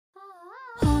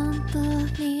当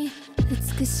に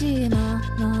美しいも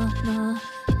のの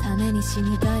ために死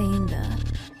にたいんだ。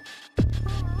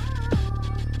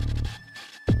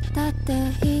だって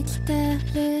生きて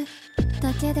る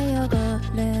だけで汚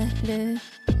れる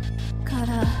か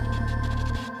ら。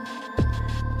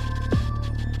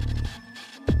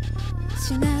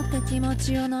死ねって気持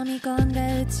ちを飲み込ん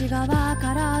で内側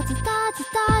からズタズ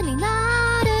タにな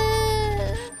る。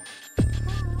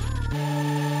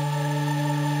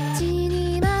血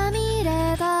にまみ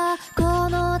れたこ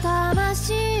の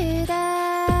魂で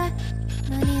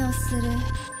何をする。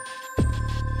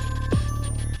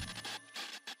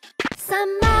さ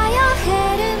まよへ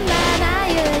るまま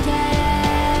湯気。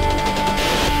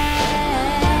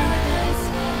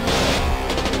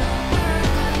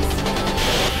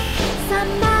さ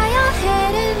まよへ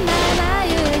るまま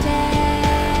湯気。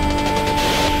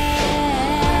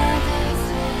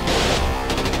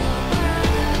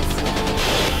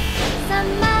さ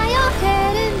まよへ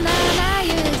るまま湯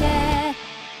気。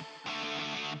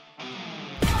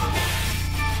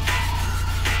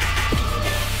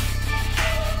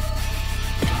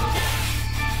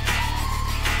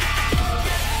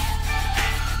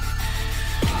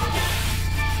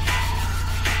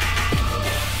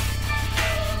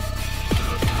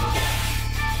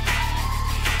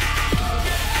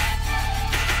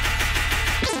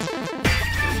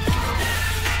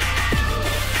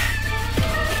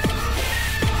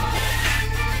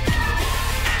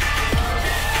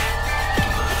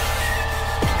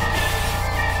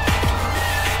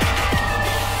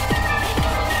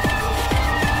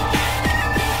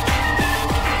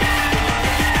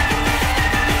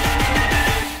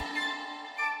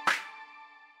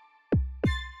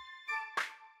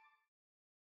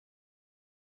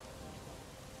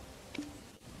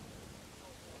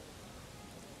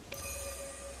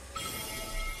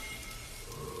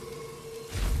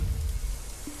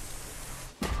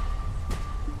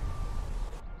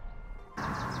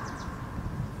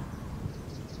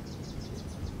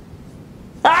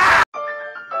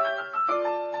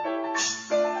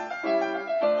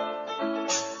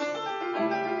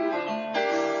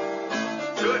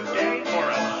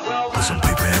Put some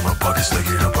paper in my pocket, stack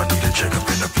it up, I need a check up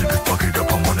and I flip it, fuck it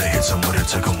up. I wanna hit someone to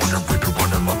take, I wanna rip it, run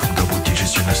them up from double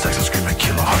digits, in the stacks, I'm screaming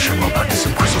killer, hush them up. I need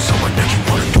some crystals on my neck, you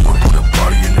wanna do it, put a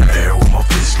body in the air with my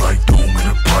fist like doom in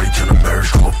a party, turn a marriage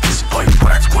to a fist fight,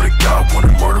 wax, what a god, wanna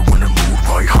murder when it move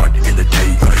right, hot in the day,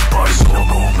 like bodies all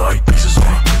alone, like pieces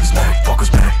on these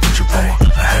motherfuckers, man, put your pain,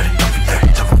 I had enough of that,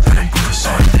 tough of that, put the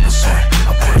sign, in the sun,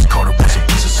 I put his car to put some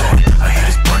pieces on, I hit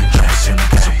his brain, jump in, I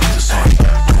get some pieces on,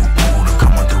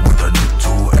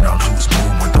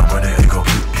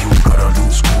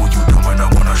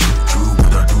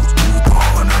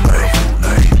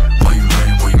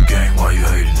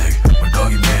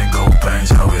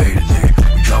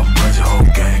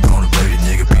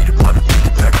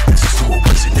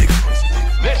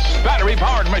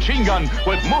 machine gun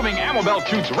with moving ammo belt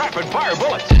shoots rapid fire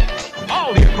bullets.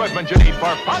 All the equipment you need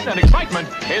for fun and excitement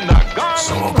in the gun.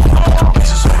 So I'm gonna put the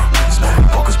pieces on. These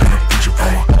motherfuckers been an inch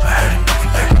away. I had enough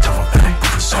of that, tough of that,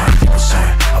 put the sign, people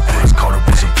saying. I put his car to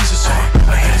put some pieces on.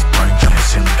 I hit his brain, jump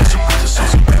in, I get some put the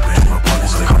sauce and paper in my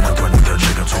pockets. Like I'm not done with that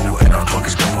chicken too. And I'm talking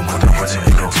slow, I'm on the right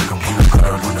and go. Take 'em blue, cut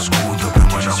out in the school. You'll be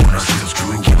when I see them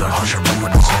screw. Keep that hush and run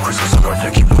when I'm on Christmas. I got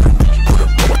neck, keep moving. Put a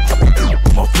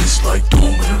my fist like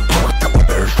doom in a park.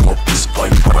 Bears to a fist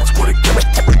fight, that's what it gets.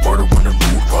 Murder when it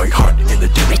move right, hot in the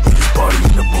dim, with his body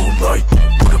in the moonlight.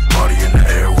 Put a body in the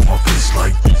air with my fist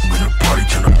like I'm in a party,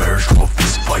 turn a bears to a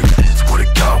fist fight. That's what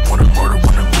it got, wanna murder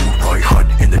when it move right, hot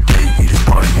in the day, eat his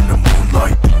body in the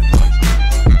moonlight.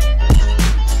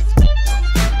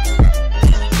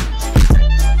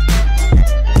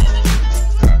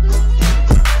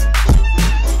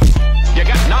 You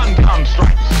got non-com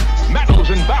stripes, medals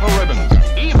and battle ribbons,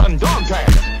 even dog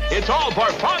tags. It's all for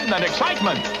fun and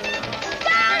excitement.